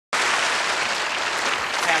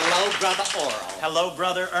Hello, Brother Oral. Hello,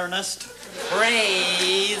 Brother Ernest.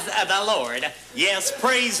 Praise the Lord. Yes,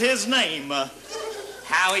 praise his name.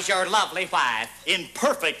 How is your lovely wife? In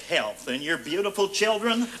perfect health. And your beautiful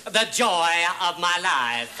children? The joy of my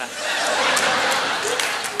life.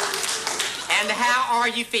 And how are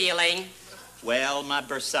you feeling? Well, my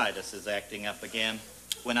bursitis is acting up again.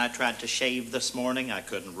 When I tried to shave this morning, I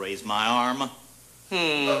couldn't raise my arm.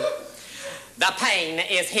 The pain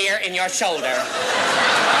is here in your shoulder.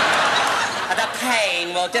 The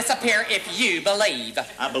pain will disappear if you believe.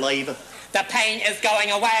 I believe. The pain is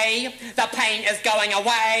going away. The pain is going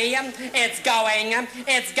away. It's going.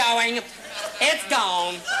 It's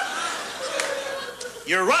gone.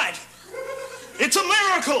 You're right. It's a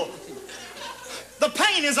miracle. The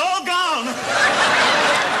pain is all gone.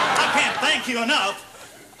 I can't thank you enough.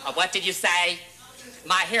 What did you say?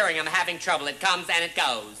 My hearing, I'm having trouble. It comes and it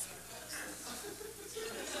goes.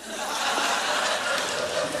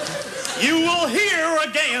 You will hear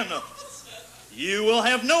again. You will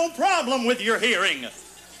have no problem with your hearing.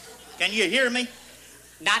 Can you hear me?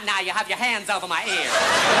 Not now. You have your hands over my ear.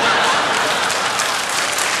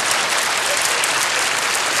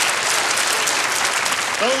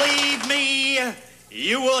 Believe me,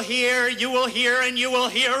 you will hear, and you will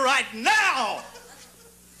hear right now.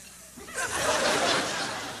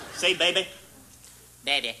 Say, baby.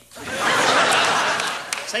 Baby.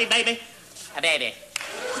 Say, baby. Baby.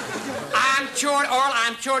 I'm cured, Oral.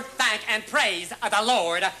 I'm cured. Thank and praise the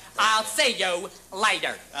Lord. I'll see you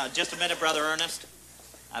later. Just a minute, Brother Ernest.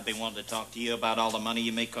 I've been wanting to talk to you about all the money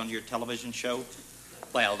you make on your television show.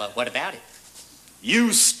 Well, what about it?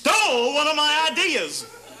 You stole one of my ideas.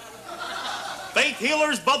 Faith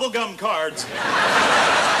Healer's bubblegum cards.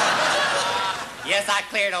 Yes, I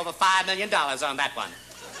cleared over $5 million on that one.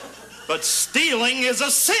 But stealing is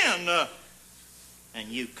a sin. And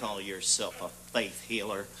you call yourself a faith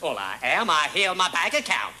healer. Well, I am. I healed my bank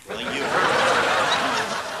account. Well,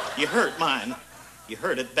 you hurt mine. You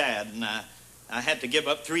hurt it bad, and I had to give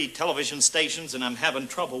up 3 television stations, and I'm having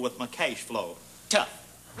trouble with my cash flow. Tough.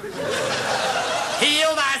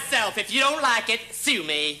 Heal thyself. If you don't like it, sue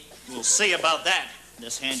me. We'll see about that.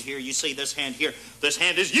 This hand here, you see this hand here? This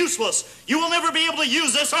hand is useless. You will never be able to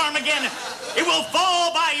use this arm again. It will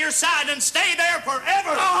fall by your side and stay there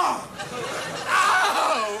forever. Oh!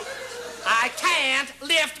 Oh! I can't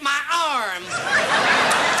lift my arm.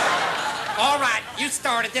 All right, you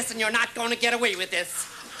started this and you're not going to get away with this.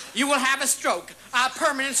 You will have a stroke, a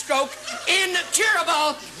permanent stroke,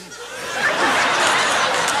 incurable.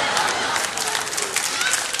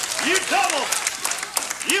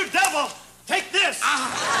 You devil, take this.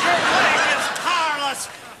 Your leg is powerless.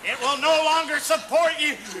 It will no longer support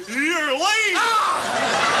you. Your leg.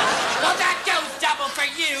 Well, that goes double for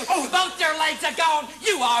you. Both your legs are gone.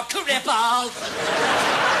 You are crippled.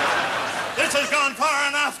 This has gone far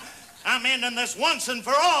enough. I'm ending this once and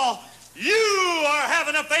for all. You are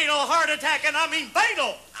having a fatal heart attack, and I mean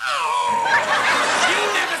fatal.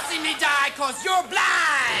 You never see me die because you're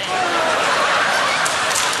blind.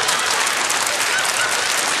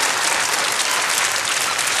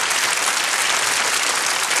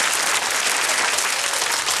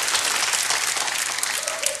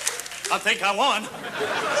 I think I won.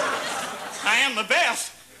 I am the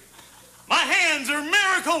best. My hands are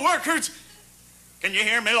miracle workers. Can you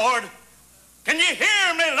hear me, Lord? Can you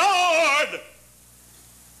hear me, Lord?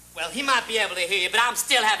 Well, he might be able to hear you, but I'm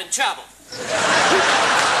still having trouble. Who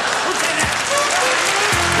said that?